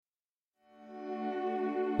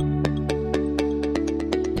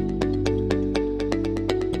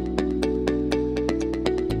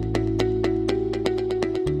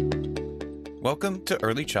Welcome to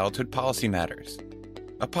Early Childhood Policy Matters,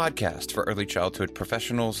 a podcast for early childhood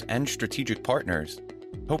professionals and strategic partners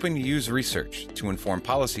hoping to use research to inform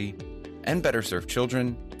policy and better serve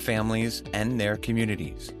children, families, and their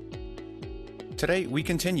communities. Today, we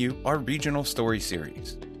continue our regional story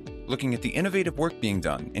series, looking at the innovative work being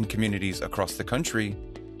done in communities across the country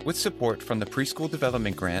with support from the Preschool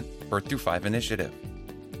Development Grant Birth Through 5 initiative.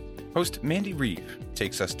 Host Mandy Reeve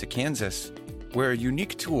takes us to Kansas, where a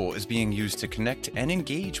unique tool is being used to connect and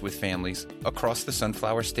engage with families across the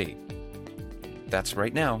Sunflower State. That's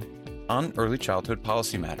right now on Early Childhood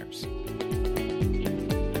Policy Matters.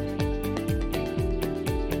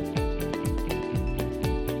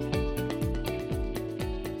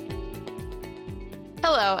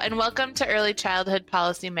 Hello, and welcome to Early Childhood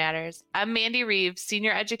Policy Matters. I'm Mandy Reeves,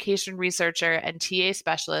 Senior Education Researcher and TA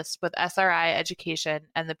Specialist with SRI Education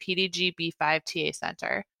and the PDG B5 TA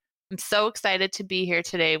Center. I'm so excited to be here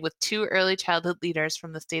today with two early childhood leaders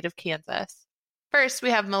from the state of Kansas. First,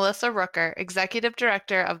 we have Melissa Rooker, Executive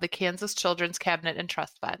Director of the Kansas Children's Cabinet and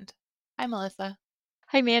Trust Fund. Hi, Melissa.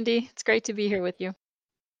 Hi, Mandy. It's great to be here with you.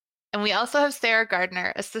 And we also have Sarah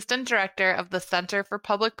Gardner, Assistant Director of the Center for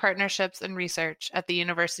Public Partnerships and Research at the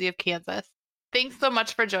University of Kansas. Thanks so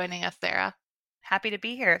much for joining us, Sarah. Happy to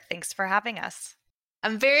be here. Thanks for having us.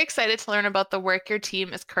 I'm very excited to learn about the work your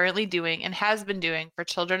team is currently doing and has been doing for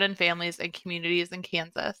children and families and communities in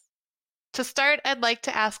Kansas. To start, I'd like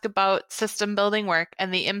to ask about system building work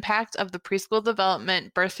and the impact of the Preschool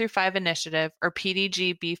Development Birth Through 5 Initiative, or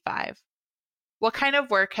PDG B5. What kind of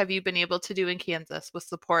work have you been able to do in Kansas with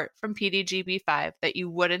support from PDG B5 that you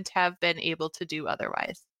wouldn't have been able to do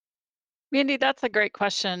otherwise? Mandy, that's a great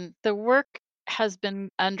question. The work has been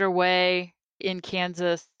underway in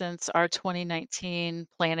Kansas since our 2019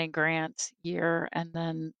 planning grant year. And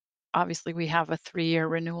then obviously we have a 3-year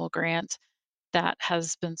renewal grant that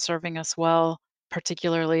has been serving us well,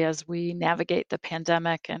 particularly as we navigate the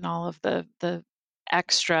pandemic and all of the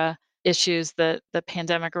extra issues that the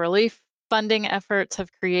pandemic relief funding efforts have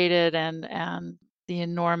created and the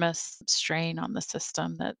enormous strain on the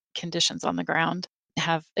system that conditions on the ground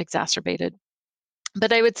have exacerbated.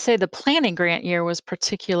 But I would say the planning grant year was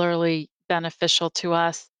particularly beneficial to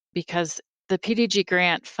us because the PDG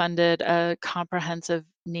grant funded a comprehensive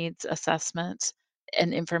needs assessment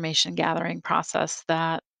and information gathering process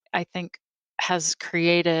that I think has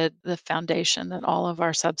created the foundation that all of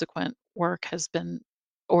our subsequent work has been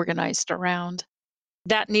organized around.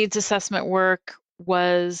 That needs assessment work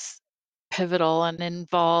was pivotal and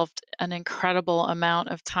involved an incredible amount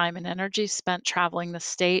of time and energy spent traveling the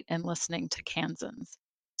state and listening to Kansans.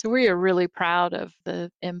 So we are really proud of the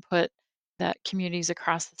input that communities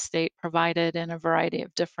across the state provided in a variety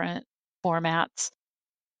of different formats.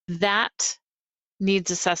 That needs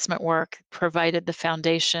assessment work provided the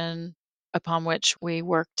foundation upon which we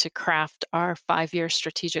worked to craft our 5-year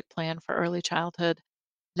strategic plan for early childhood.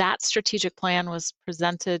 That strategic plan was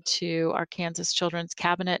presented to our Kansas Children's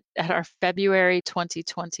Cabinet at our February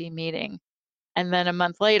 2020 meeting. And then a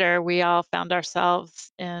month later, we all found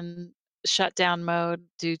ourselves in shutdown mode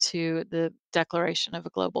due to the declaration of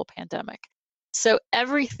a global pandemic. So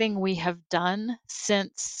everything we have done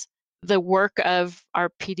since the work of our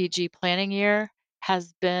PDG planning year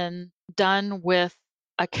has been done with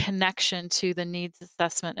a connection to the needs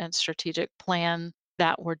assessment and strategic plan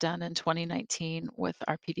that were done in 2019 with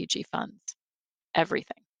our PDG funds.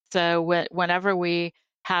 Everything. So whenever we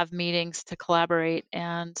have meetings to collaborate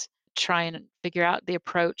and try and figure out the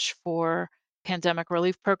approach for pandemic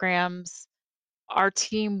relief programs, our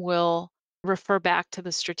team will refer back to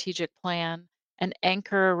the strategic plan and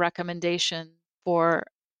anchor a recommendation for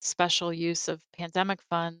special use of pandemic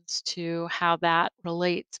funds to how that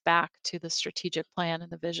relates back to the strategic plan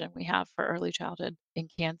and the vision we have for early childhood in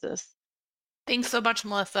Kansas. Thanks so much,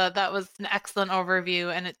 Melissa. That was an excellent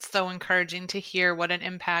overview, and it's so encouraging to hear what an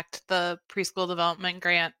impact the Preschool Development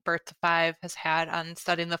Grant Birth to 5 has had on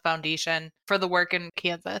setting the foundation for the work in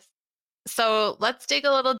Kansas. So let's dig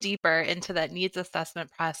a little deeper into that needs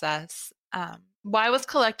assessment process. Why was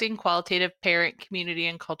collecting qualitative parent, community,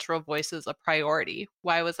 and cultural voices a priority?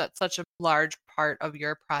 Why was that such a large part of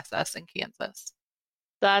your process in Kansas?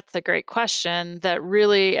 That's a great question that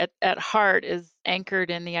really at heart is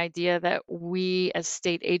anchored in the idea that we as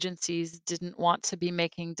state agencies didn't want to be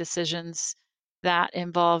making decisions that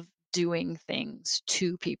involve doing things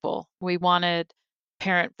to people. We wanted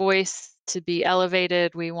parent voice to be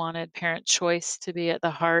elevated. We wanted parent choice to be at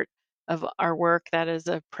the heart of our work. That is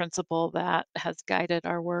a principle that has guided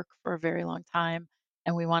our work for a very long time.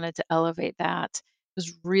 and we wanted to elevate that. It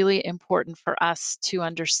was really important for us to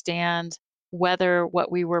understand whether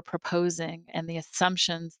what we were proposing and the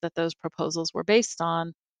assumptions that those proposals were based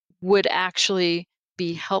on would actually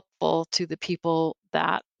be helpful to the people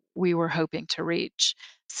that we were hoping to reach.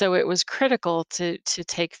 So it was critical to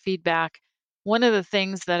take feedback. One of the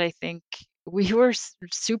things that I think we were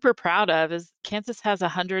super proud of is Kansas has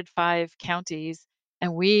 105 counties,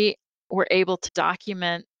 and we were able to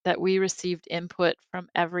document that we received input from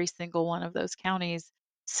every single one of those counties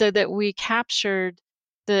so that we captured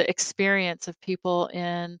the experience of people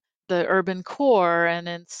in the urban core and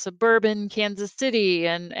in suburban Kansas City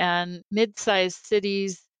and mid-sized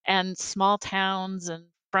cities and small towns and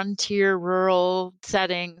frontier rural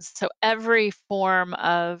settings. So every form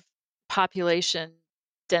of population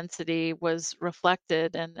density was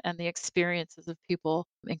reflected and the experiences of people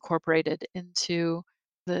incorporated into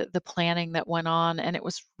the planning that went on. And it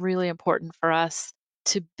was really important for us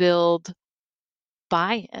to build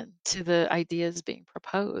buy-in to the ideas being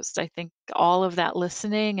proposed. I think all of that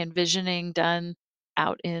listening and visioning done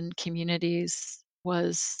out in communities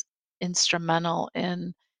was instrumental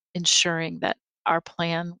in ensuring that our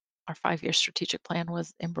plan, our 5-year strategic plan,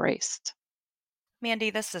 was embraced. Mandy,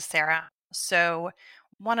 this is Sarah. So,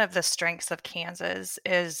 one of the strengths of Kansas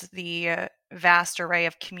is the vast array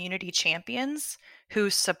of community champions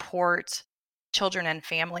who support children and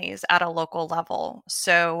families at a local level.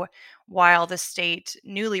 So, while the state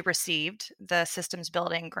newly received the systems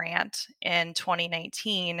building grant in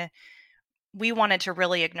 2019, we wanted to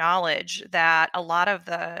really acknowledge that a lot of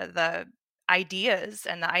the ideas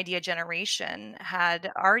and the idea generation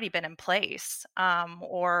had already been in place,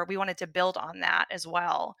 or we wanted to build on that as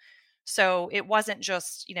well. So it wasn't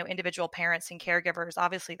just individual parents and caregivers.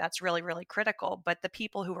 Obviously, that's really really critical, but the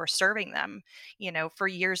people who were serving them, for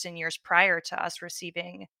years and years prior to us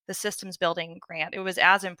receiving the systems building grant, it was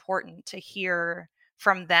as important to hear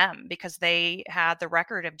from them because they had the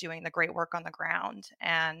record of doing the great work on the ground.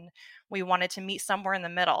 And we wanted to meet somewhere in the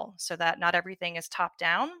middle so that not everything is top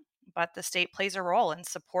down, but the state plays a role in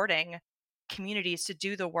supporting communities to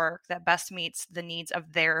do the work that best meets the needs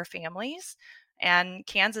of their families. And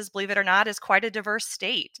Kansas, believe it or not, is quite a diverse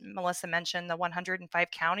state. Melissa mentioned the 105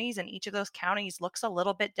 counties, and each of those counties looks a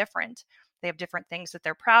little bit different. They have different things that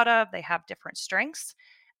they're proud of, they have different strengths.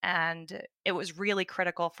 And it was really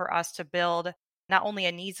critical for us to build not only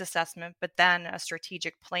a needs assessment, but then a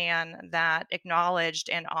strategic plan that acknowledged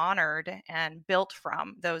and honored and built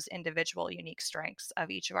from those individual unique strengths of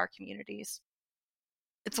each of our communities.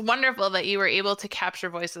 It's wonderful that you were able to capture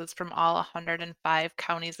voices from all 105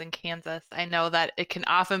 counties in Kansas. I know that it can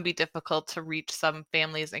often be difficult to reach some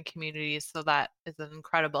families and communities, so that is an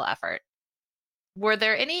incredible effort. Were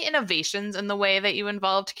there any innovations in the way that you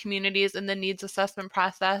involved communities in the needs assessment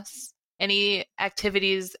process? Any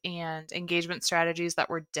activities and engagement strategies that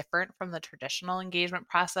were different from the traditional engagement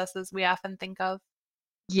processes we often think of?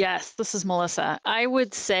 Yes, this is Melissa. I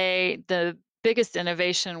would say the biggest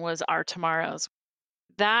innovation was Our Tomorrows.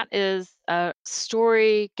 That is a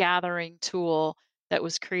story gathering tool that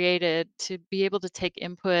was created to be able to take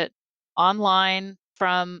input online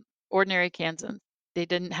from ordinary Kansans. They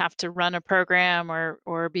didn't have to run a program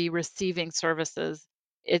or be receiving services.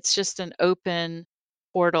 It's just an open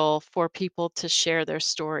portal for people to share their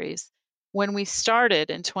stories. When we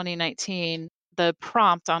started in 2019, the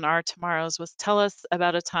prompt on Our Tomorrows was, tell us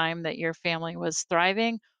about a time that your family was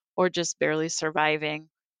thriving or just barely surviving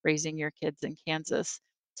raising your kids in Kansas.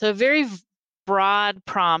 So a very broad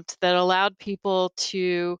prompt that allowed people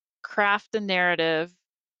to craft a narrative,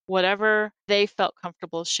 whatever they felt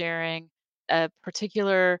comfortable sharing, a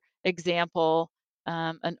particular example,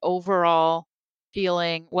 an overall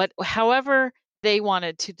feeling, however they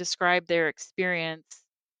wanted to describe their experience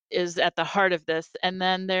is at the heart of this. And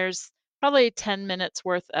then there's probably 10 minutes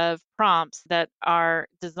worth of prompts that are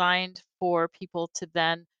designed for people to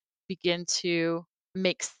then begin to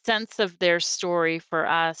make sense of their story for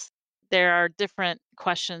us. There are different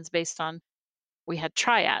questions based on, we had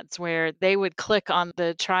triads where they would click on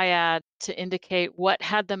the triad to indicate what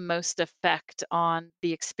had the most effect on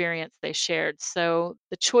the experience they shared. So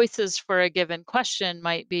the choices for a given question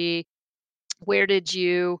might be, where did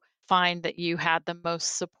you find that you had the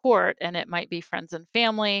most support? And it might be friends and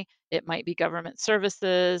family, it might be government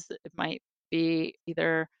services, it might be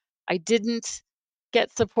either I didn't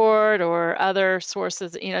get support or other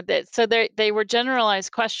sources, so they were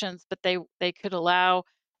generalized questions, but they could allow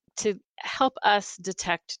to help us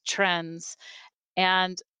detect trends.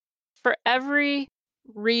 And for every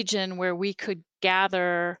region where we could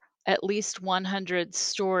gather at least 100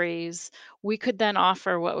 stories, we could then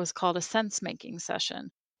offer what was called a sense making session.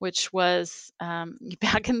 which was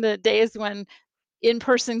back in the days when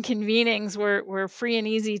in-person convenings were free and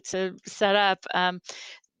easy to set up.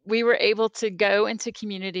 We were able to go into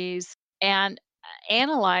communities and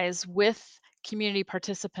analyze with community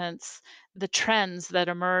participants the trends that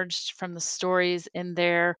emerged from the stories in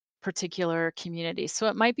their particular community. So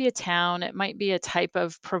it might be a town, it might be a type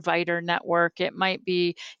of provider network, it might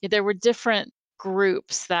be, there were different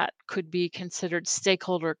groups that could be considered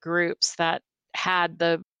stakeholder groups that had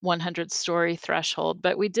the 100 story threshold.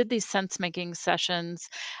 But we did these sense making sessions,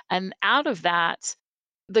 and out of that,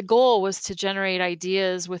 the goal was to generate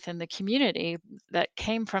ideas within the community that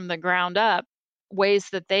came from the ground up, ways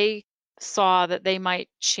that they saw that they might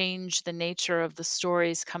change the nature of the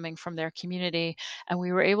stories coming from their community. And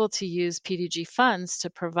we were able to use PDG funds to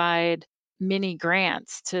provide mini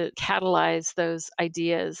grants to catalyze those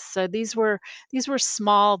ideas. So these were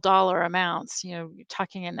small dollar amounts, you're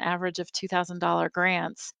talking an average of $2,000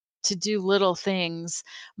 grants to do little things.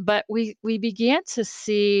 But we began to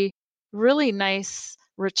see really nice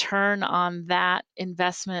return on that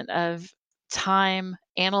investment of time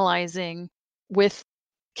analyzing with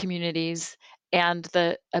communities and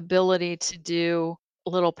the ability to do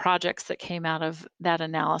little projects that came out of that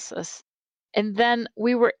analysis. And then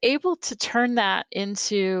we were able to turn that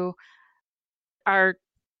into our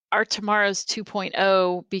our Tomorrow's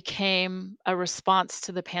 2.0 became a response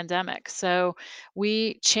to the pandemic. So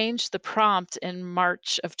we changed the prompt in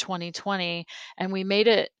March of 2020 and we made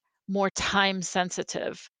it more time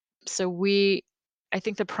sensitive. So I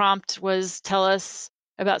think the prompt was tell us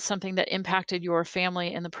about something that impacted your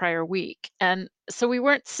family in the prior week. And so we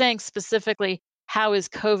weren't saying specifically how is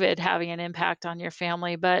COVID having an impact on your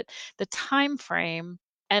family, but the time frame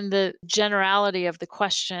and the generality of the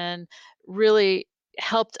question really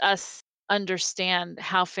helped us understand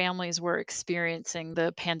how families were experiencing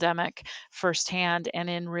the pandemic firsthand and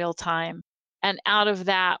in real time. And out of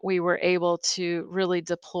that, we were able to really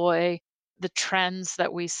deploy the trends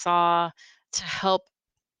that we saw to help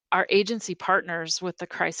our agency partners with the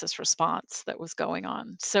crisis response that was going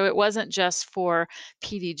on. So it wasn't just for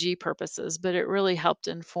PDG purposes, but it really helped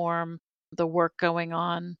inform the work going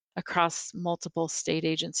on across multiple state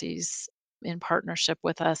agencies in partnership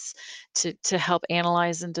with us to help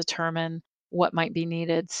analyze and determine what might be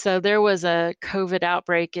needed. So there was a COVID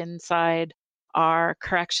outbreak inside our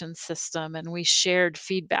corrections system, and we shared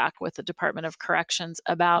feedback with the Department of Corrections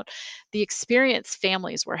about the experience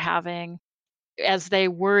families were having as they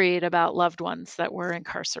worried about loved ones that were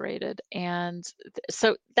incarcerated. And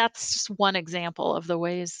so that's just one example of the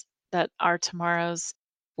ways that our Tomorrows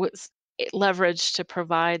was leveraged to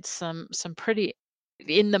provide some pretty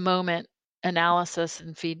in the moment analysis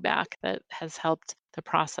and feedback that has helped the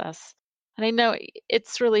process. And I know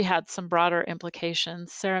it's really had some broader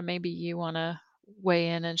implications. Sarah, maybe you want to weigh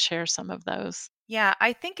in and share some of those. Yeah,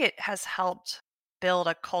 I think it has helped build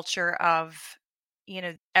a culture of,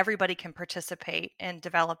 everybody can participate in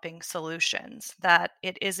developing solutions, that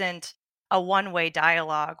it isn't a one-way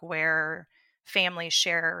dialogue where families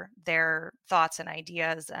share their thoughts and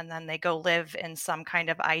ideas and then they go live in some kind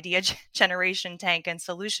of idea generation tank and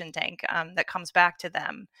solution tank that comes back to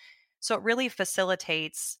them. So it really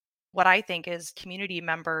facilitates what I think is community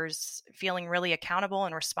members feeling really accountable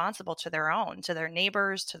and responsible to their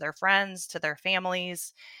neighbors, to their friends, to their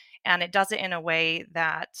families. And it does it in a way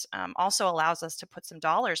that also allows us to put some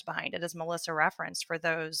dollars behind it, as Melissa referenced, for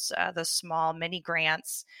those small mini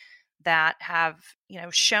grants that have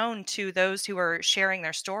shown to those who are sharing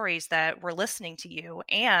their stories that we're listening to you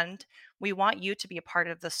and we want you to be a part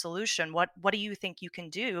of the solution. What do you think you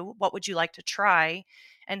can do? What would you like to try?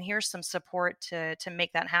 And here's some support to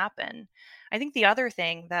make that happen. I think the other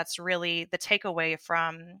thing that's really the takeaway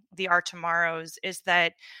from the Our Tomorrows is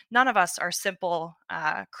that none of us are simple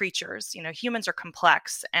creatures. Humans are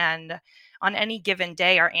complex, and on any given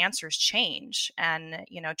day, our answers change. And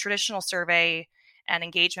traditional survey and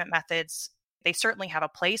engagement methods, they certainly have a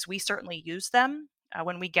place. We certainly use them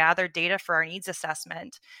when we gather data for our needs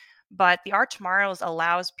assessment. But the Our Tomorrows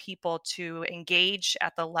allows people to engage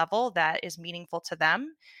at the level that is meaningful to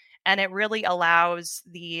them. And it really allows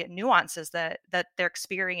the nuances that their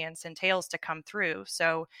experience entails to come through.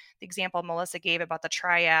 So the example Melissa gave about the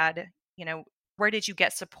triad, where did you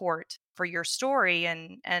get support for your story?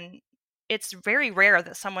 And it's very rare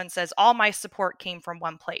that someone says, all my support came from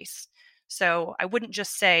one place. So I wouldn't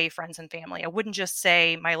just say friends and family. I wouldn't just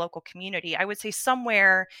say my local community. I would say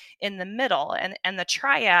somewhere in the middle. And the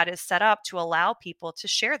triad is set up to allow people to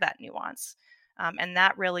share that nuance. And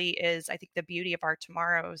that really is, I think, the beauty of Our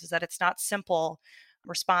Tomorrows, is that it's not simple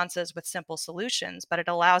responses with simple solutions, but it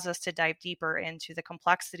allows us to dive deeper into the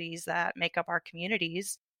complexities that make up our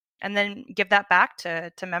communities and then give that back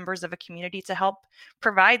to members of a community to help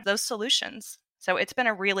provide those solutions. So it's been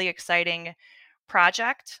a really exciting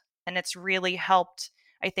project, and it's really helped,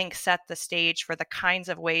 I think, set the stage for the kinds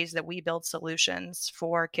of ways that we build solutions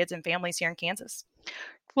for kids and families here in Kansas.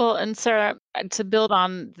 Well, and Sarah, to build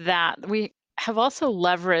on that, we have also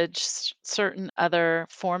leveraged certain other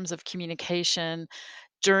forms of communication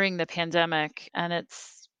during the pandemic, and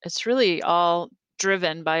it's really all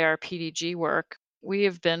driven by our PDG work. We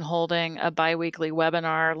have been holding a biweekly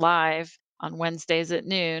webinar live on Wednesdays at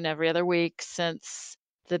noon every other week since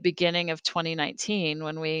the beginning of 2019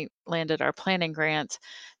 when we landed our planning grant.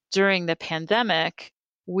 During the pandemic,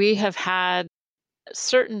 we have had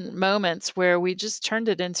certain moments where we just turned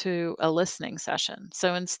it into a listening session.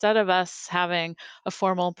 So instead of us having a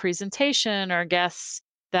formal presentation or guests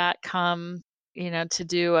that come, to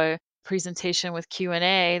do a presentation with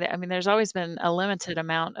Q&A, I mean, there's always been a limited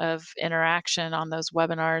amount of interaction on those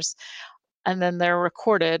webinars, and then they're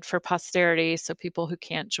recorded for posterity so people who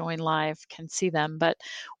can't join live can see them. But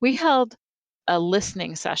we held a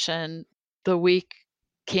listening session the week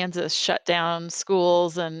Kansas shut down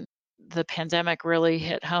schools and the pandemic really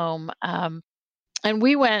hit home. And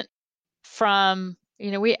we went from,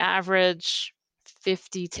 we average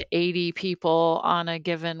 50 to 80 people on a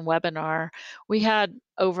given webinar. We had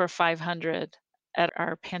over 500 at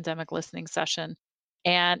our pandemic listening session.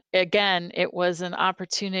 And again, it was an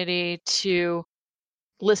opportunity to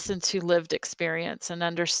listen to lived experience and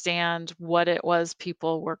understand what it was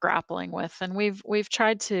people were grappling with. And we've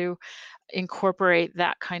tried to incorporate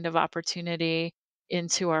that kind of opportunity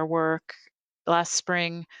into our work. Last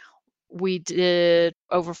spring, we did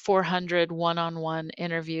over 400 one-on-one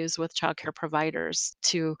interviews with childcare providers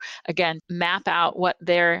to, again, map out what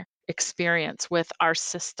their experience with our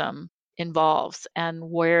system involves and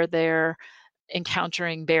where they're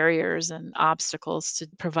encountering barriers and obstacles to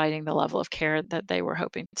providing the level of care that they were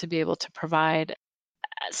hoping to be able to provide.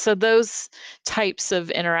 So those types of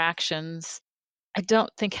interactions, I don't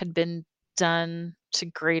think had been done to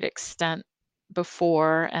great extent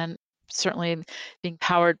before, and certainly being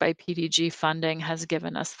powered by PDG funding has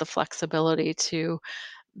given us the flexibility to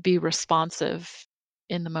be responsive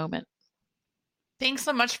in the moment. Thanks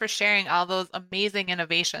so much for sharing all those amazing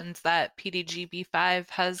innovations that PDGB5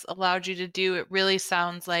 has allowed you to do. It really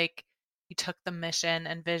sounds like you took the mission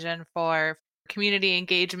and vision for community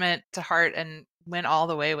engagement to heart and went all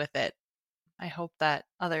the way with it. I hope that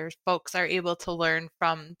other folks are able to learn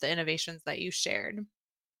from the innovations that you shared.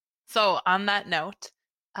 So, on that note,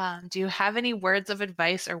 do you have any words of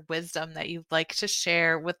advice or wisdom that you'd like to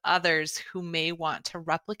share with others who may want to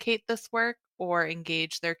replicate this work or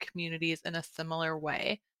engage their communities in a similar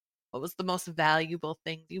way? What was the most valuable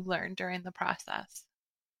thing you learned during the process?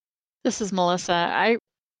 This is Melissa. I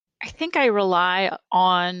think I rely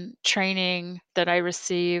on training that I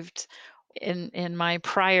received in my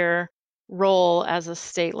prior role as a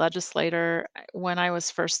state legislator. When I was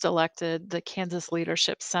first elected, the Kansas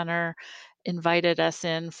Leadership Center invited us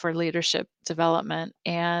in for leadership development.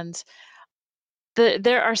 And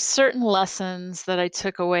there are certain lessons that I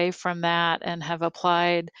took away from that and have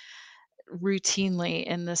applied routinely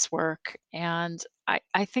in this work. And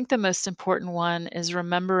I think the most important one is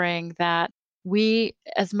remembering that we,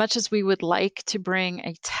 as much as we would like to bring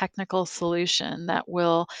a technical solution that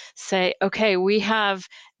will say, okay, we have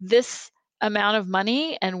this amount of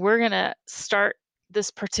money and we're going to start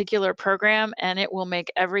this particular program and it will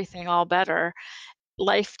make everything all better.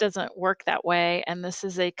 Life doesn't work that way. And this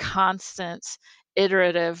is a constant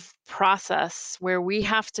iterative process where we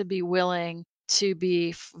have to be willing to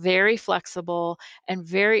be very flexible and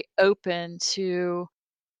very open to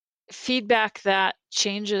feedback that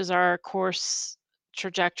changes our course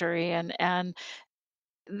trajectory, and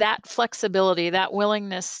that flexibility, that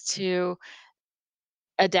willingness to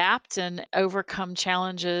adapt and overcome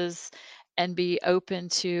challenges and be open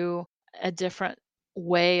to a different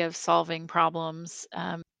way of solving problems.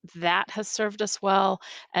 That has served us well.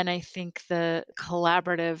 And I think the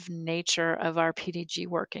collaborative nature of our PDG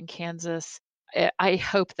work in Kansas, I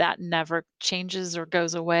hope that never changes or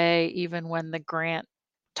goes away, even when the grant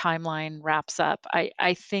timeline wraps up.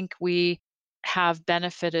 I think we have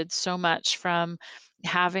benefited so much from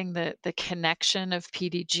having the connection of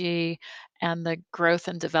PDG and the growth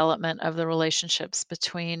and development of the relationships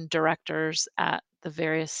between directors at the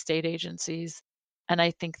various state agencies. And I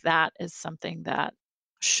think that is something that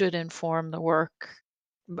should inform the work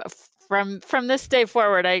from this day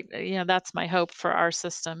forward. That's my hope for our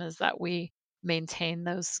system, is that we maintain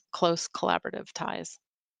those close collaborative ties.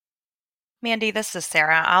 Mandy, this is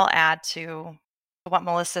Sarah. I'll add to what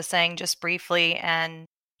Melissa's saying just briefly and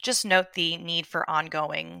just note the need for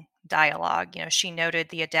ongoing dialogue. She noted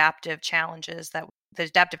the adaptive challenges the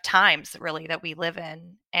adaptive times really that we live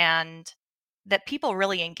in, and that people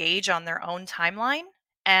really engage on their own timeline.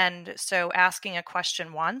 And so asking a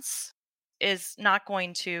question once is not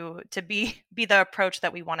going to be the approach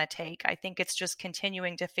that we want to take. I think it's just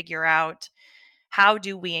continuing to figure out, how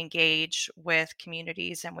do we engage with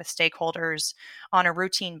communities and with stakeholders on a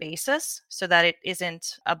routine basis so that it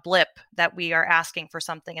isn't a blip that we are asking for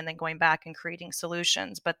something and then going back and creating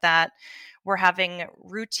solutions, but that we're having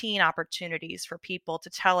routine opportunities for people to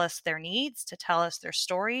tell us their needs, to tell us their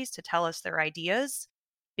stories, to tell us their ideas,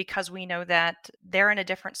 because we know that they're in a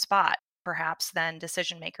different spot perhaps than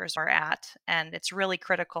decision makers are at. And it's really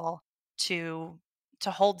critical to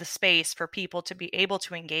hold the space for people to be able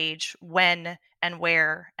to engage when and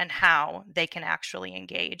where and how they can actually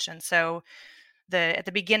engage. And so at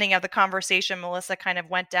the beginning of the conversation, Melissa kind of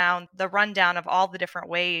went down the rundown of all the different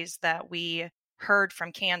ways that we heard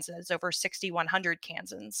from Kansans, over 6,100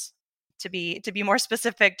 Kansans to be more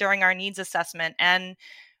specific, during our needs assessment. And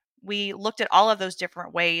we looked at all of those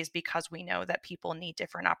different ways because we know that people need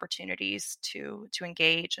different opportunities to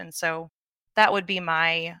engage. And so that would be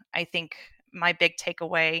my big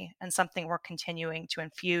takeaway, and something we're continuing to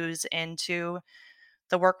infuse into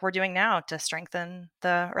the work we're doing now to strengthen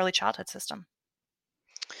the early childhood system.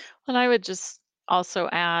 And I would just also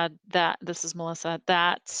add that, this is Melissa,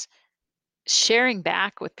 that sharing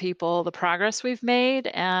back with people the progress we've made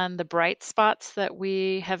and the bright spots that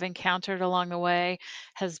we have encountered along the way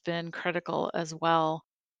has been critical as well.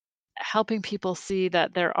 Helping people see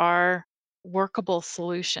that there are workable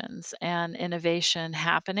solutions and innovation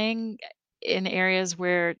happening in areas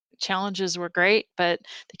where challenges were great, but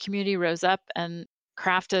the community rose up and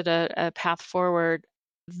crafted a path forward.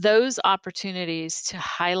 Those opportunities to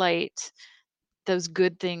highlight those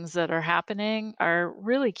good things that are happening are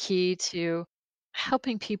really key to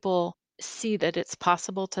helping people see that it's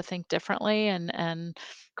possible to think differently and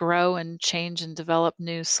grow and change and develop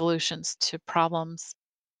new solutions to problems.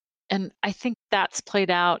 And I think that's played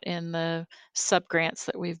out in the sub-grants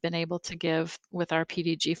that we've been able to give with our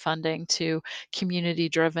PDG funding to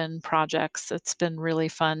community-driven projects. It's been really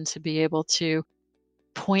fun to be able to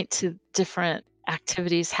point to different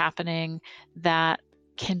activities happening that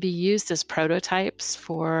can be used as prototypes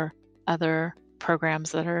for other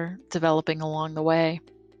programs that are developing along the way.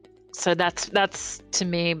 So that's to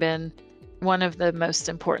me been one of the most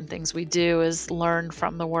important things we do, is learn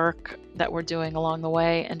from the work that we're doing along the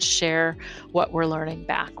way and share what we're learning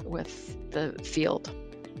back with the field.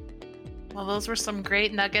 Well, those were some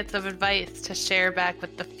great nuggets of advice to share back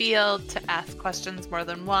with the field, to ask questions more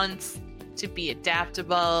than once, to be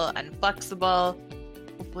adaptable and flexible.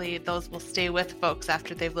 Hopefully those will stay with folks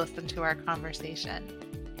after they've listened to our conversation.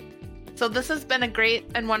 So this has been a great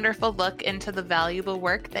and wonderful look into the valuable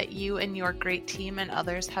work that you and your great team and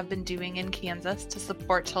others have been doing in Kansas to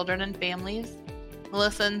support children and families.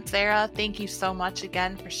 Melissa and Sarah, thank you so much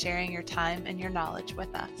again for sharing your time and your knowledge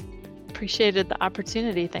with us. Appreciated the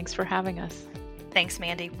opportunity. Thanks for having us. Thanks,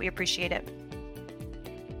 Mandy. We appreciate it.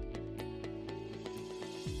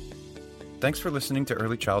 Thanks for listening to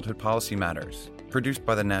Early Childhood Policy Matters, produced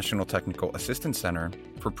by the National Technical Assistance Center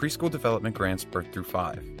for Preschool Development Grants Birth Through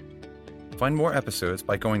 5. Find more episodes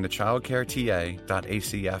by going to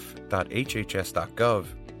childcareta.acf.hhs.gov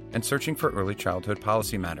and searching for Early Childhood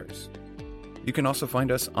Policy Matters. You can also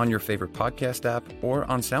find us on your favorite podcast app or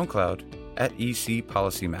on SoundCloud at EC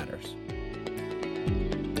Policy Matters.